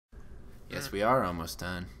Yes, we are almost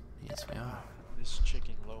done. Yes, we are. This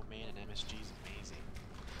chicken low main and MSG is amazing.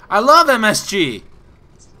 I love MSG.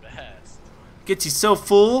 It's the best. Gets you so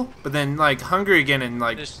full, but then like hungry again in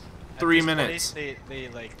like This, 3 minutes. They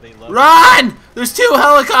love Run! There's 2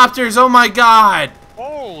 helicopters. Oh my god. it.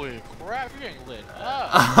 Holy crap! You're getting lit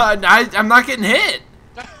up. I'm not getting hit.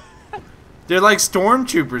 They're like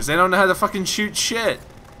stormtroopers. They don't know how to fucking shoot shit.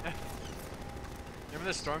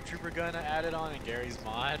 Remember the stormtrooper gun I added on in Gary's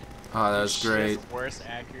mod? Oh, that was great. Worst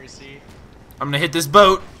accuracy. I'm gonna hit this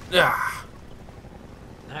boat. Ah,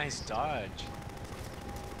 Nice dodge.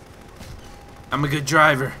 I'm a good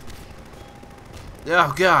driver.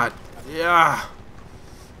 Oh god. Yeah.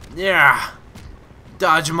 Yeah.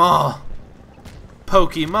 Dodge them all.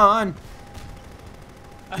 Pokemon.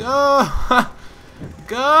 Go.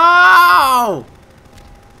 Go.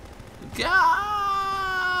 Go.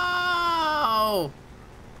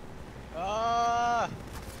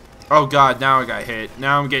 Oh god, now I got hit.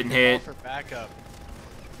 Now I'm getting hit. For backup.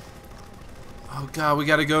 Oh god, we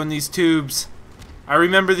gotta go in these tubes. I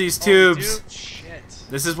remember these tubes. Dude, shit.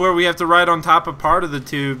 This is where we have to ride on top of part of the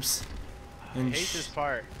tubes. I hate this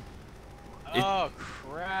part. Oh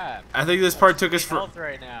crap. I think this part took us for health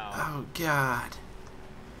right now. Oh god.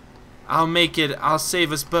 I'll make it. I'll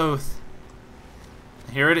save us both.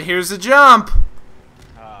 Here's the jump.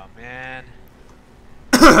 Oh man.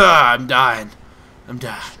 I'm dying. I'm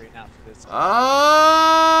dying. Straighten out for this.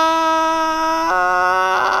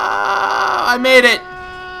 I made it.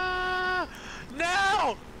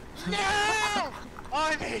 No! No! Oh,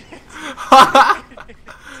 I made it.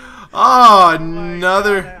 Oh, my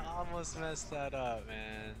another. God, I almost messed that up,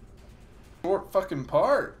 man. Short fucking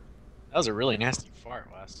part. That was a really nasty fart,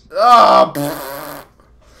 Wes. Oh.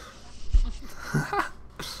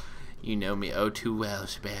 You know me oh too well,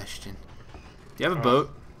 Sebastian. Do you have a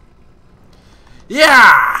boat?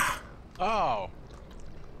 Yeah! Oh.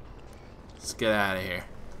 Let's get out of here.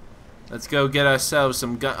 Let's go get ourselves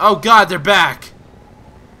some gun. Oh god, they're back!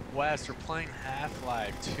 Wes, we're playing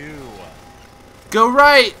Half-Life 2. Go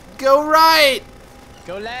right! Go right!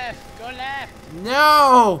 Go left! Go left!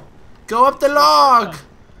 No! Go up the log!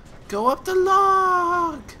 Go up the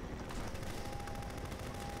log!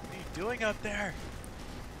 What are you doing up there?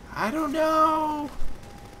 I don't know.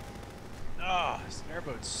 Oh, this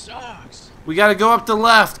airboat sucks. We gotta go up the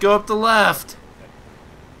left. Go up the left.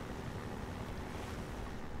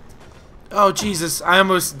 Oh Jesus! I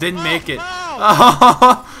almost didn't make it.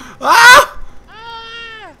 Oh. Ah!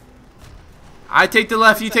 I take the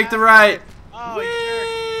left. You take the right. Oh,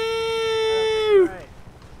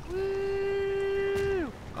 Woo!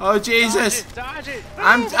 Woo! Oh Jesus! Dodge it!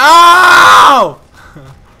 I'm. Oh!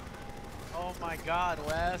 Oh my God,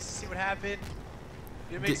 Wes! See what happened?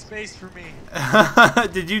 You make space for me.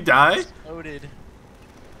 Did you die? Exploded.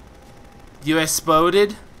 You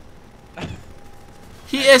exploded?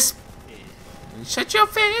 He is. Shut your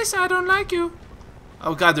face! I don't like you.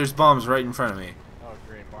 Oh God! There's bombs right in front of me. Oh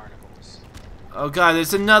great, barnacles. Oh God!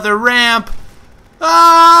 There's another ramp.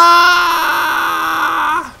 Ah!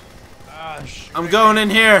 I'm going in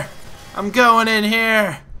here. I'm going in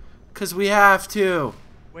here. Cause we have to.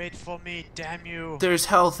 Wait for me, damn you. There's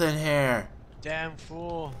health in here. Damn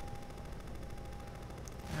fool.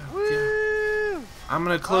 Oh, Woo! I'm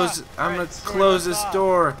gonna close. I'm gonna right, close this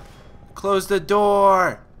door. Close the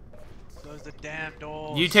door. Close the damn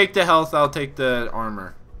doors. You take the health. I'll take the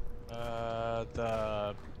armor.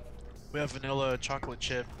 We have vanilla chocolate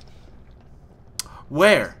chip.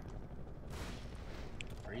 Where?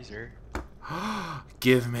 Freezer.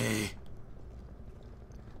 Give me.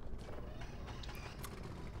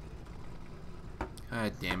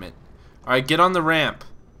 God damn it. Alright, get on the ramp.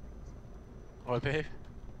 What, babe?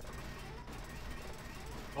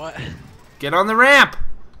 What? Get on the ramp!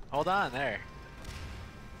 Hold on, there.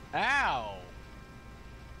 Ow!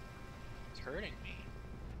 It's hurting me.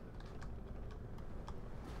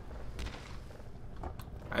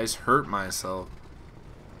 I just hurt myself.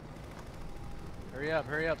 Hurry up,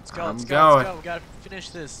 let's go, I'm let's going. go. We gotta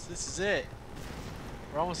finish this. This is it.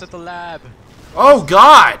 We're almost at the lab. Oh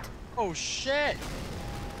God! Oh shit!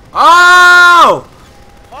 Oh!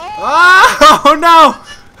 Oh, Oh no!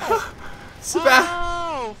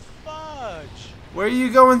 oh fudge! Where are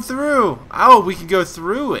you going through? Oh, we can go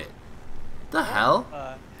through it. The hell?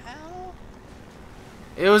 Hell?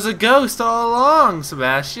 It was a ghost all along,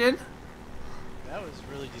 Sebastian. That was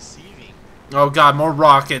really deceiving. Oh God, more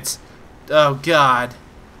rockets. Oh God.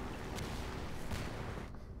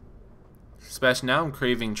 Sebastian, now I'm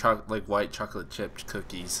craving like white chocolate chip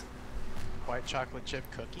cookies. White chocolate chip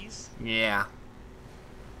cookies? Yeah.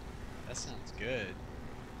 That sounds good.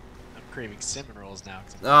 I'm craving cinnamon rolls now.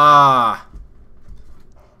 Ah.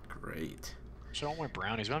 Great. Should I want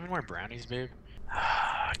brownies? You want me to wear brownies, babe?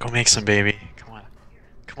 Go make some, baby. Come on.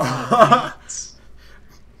 Come on, please.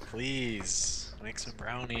 Please. Make some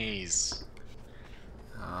brownies.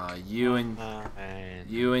 You and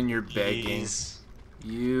your begging.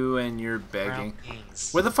 You and your begging.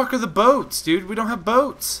 Brownies. Where the fuck are the boats, dude? We don't have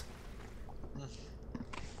boats.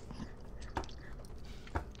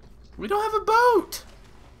 We don't have a boat.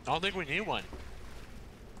 I don't think we need one.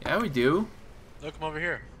 Yeah, we do. Look, come over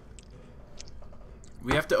here.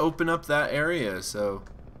 We have to open up that area, so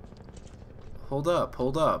hold up,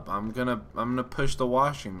 hold up. I'm gonna push the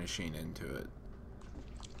washing machine into it.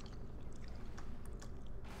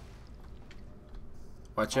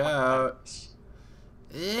 Watch out.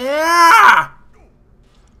 Yeah!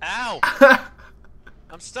 Ow!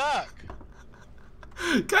 I'm stuck.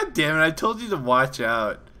 God damn it, I told you to watch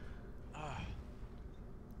out.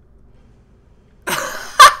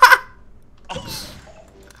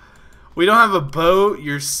 We don't have a boat,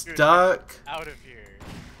 you're stuck. Out of here.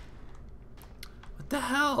 What the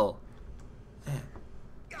hell?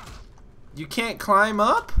 You can't climb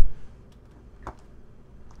up?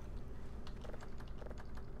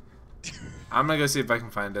 I'm gonna go see if I can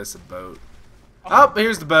find us a boat. Oh,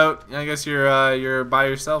 here's the boat. I guess you're by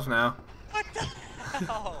yourself now. What the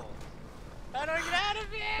hell? How do I get out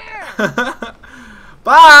of here?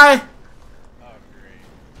 Bye! Oh, great.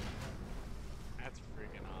 That's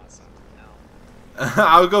freaking awesome.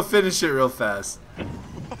 I'll go finish it real fast.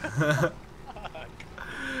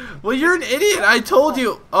 Well, you're an idiot. I told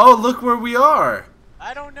you. Oh, look where we are.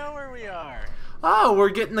 I don't know where we are. Oh, we're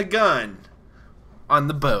getting the gun on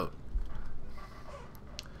the boat.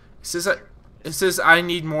 It says I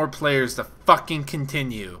need more players to fucking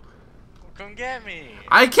continue. Well, come get me.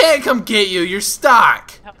 I can't come get you. You're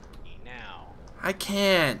stuck. Help me now. I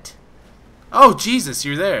can't. Oh, Jesus,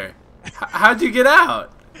 you're there. How'd you get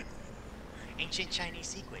out? Ancient Chinese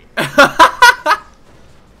secret.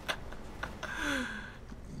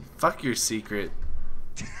 Fuck your secret.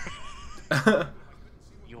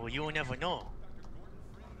 You will never know.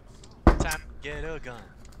 Time to get a gun.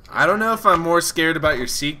 I don't know if I'm more scared about your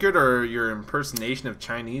secret or your impersonation of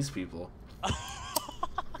Chinese people. Well,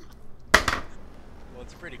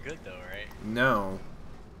 it's pretty good though, right? No.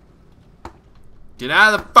 Get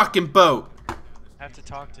out of the fucking boat! I have to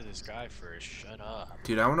talk to this guy first. Shut up.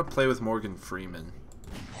 Dude, I want to play with Morgan Freeman.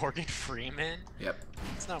 Morgan Freeman? Yep.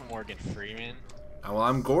 It's not Morgan Freeman. Oh, well,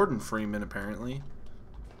 I'm Gordon Freeman, apparently.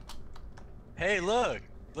 Hey, look!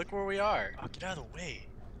 Look where we are. Oh, get out of the way.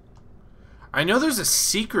 I know there's a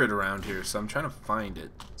secret around here, so I'm trying to find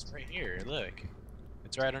it. It's right here. Look.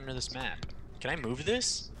 It's right under this map. Can I move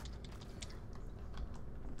this?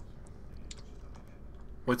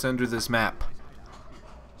 What's under this map?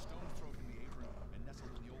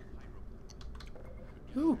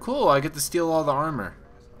 Ooh, cool. I get to steal all the armor.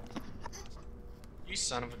 You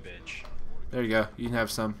son of a bitch. There you go. You can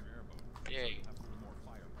have some. Yay.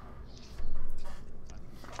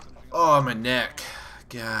 Oh, my neck.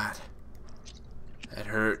 God. That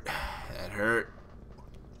hurt. That hurt.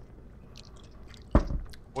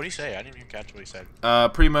 What did he say? I didn't even catch what he said.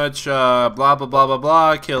 Pretty much, blah, blah, blah, blah,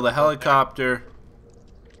 blah. Kill the helicopter.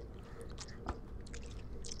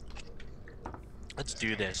 Let's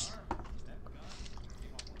do this.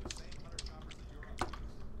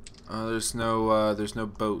 There's no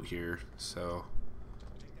boat here, so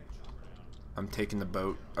I'm taking the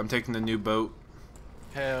boat. I'm taking the new boat.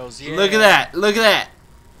 Hells yeah. Look at that! Look at that!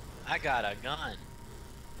 I got a gun.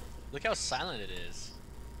 Look how silent it is.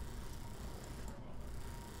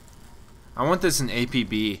 I want this in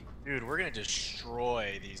APB. Dude, we're gonna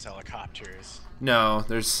destroy these helicopters. No,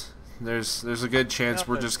 there's a good chance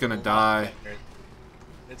we're just gonna die.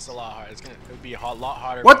 It's a lot hard. It would be a lot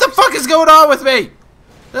harder. What the fuck is going on with me?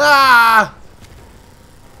 Ah!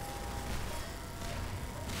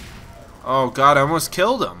 Oh god, I almost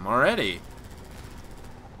killed him already.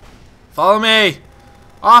 Follow me!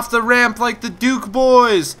 Off the ramp like the Duke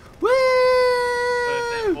boys! Woo!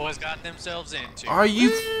 But them boys got themselves into. Are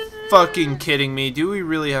you fucking kidding me? Do we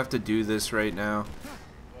really have to do this right now?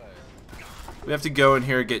 What? We have to go in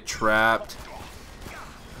here and get trapped.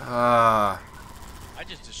 I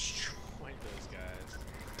just destroyed those guys.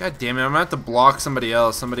 God damn it, I'm gonna have to block somebody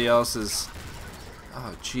else. Somebody else is...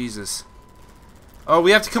 Oh, Jesus. Oh,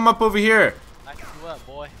 we have to come up over here. I can you up,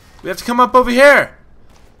 boy. We have to come up over here.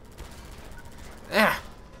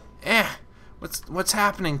 What's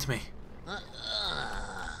happening to me? I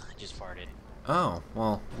just farted. Oh,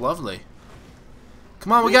 well, lovely.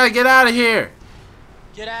 Come on, we gotta get out of here.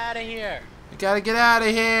 Get out of here. We gotta get out of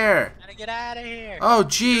here. trying to get out of here. Oh,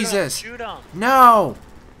 Jesus. Shoot him. No.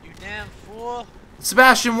 You damn fool.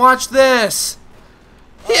 Sebastian, watch this.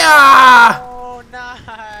 Yeah. Oh,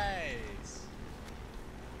 nice.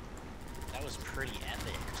 That was pretty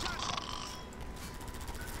epic.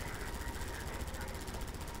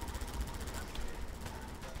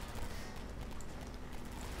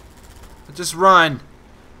 Just run.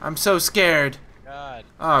 I'm so scared. God.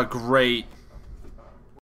 Oh, great.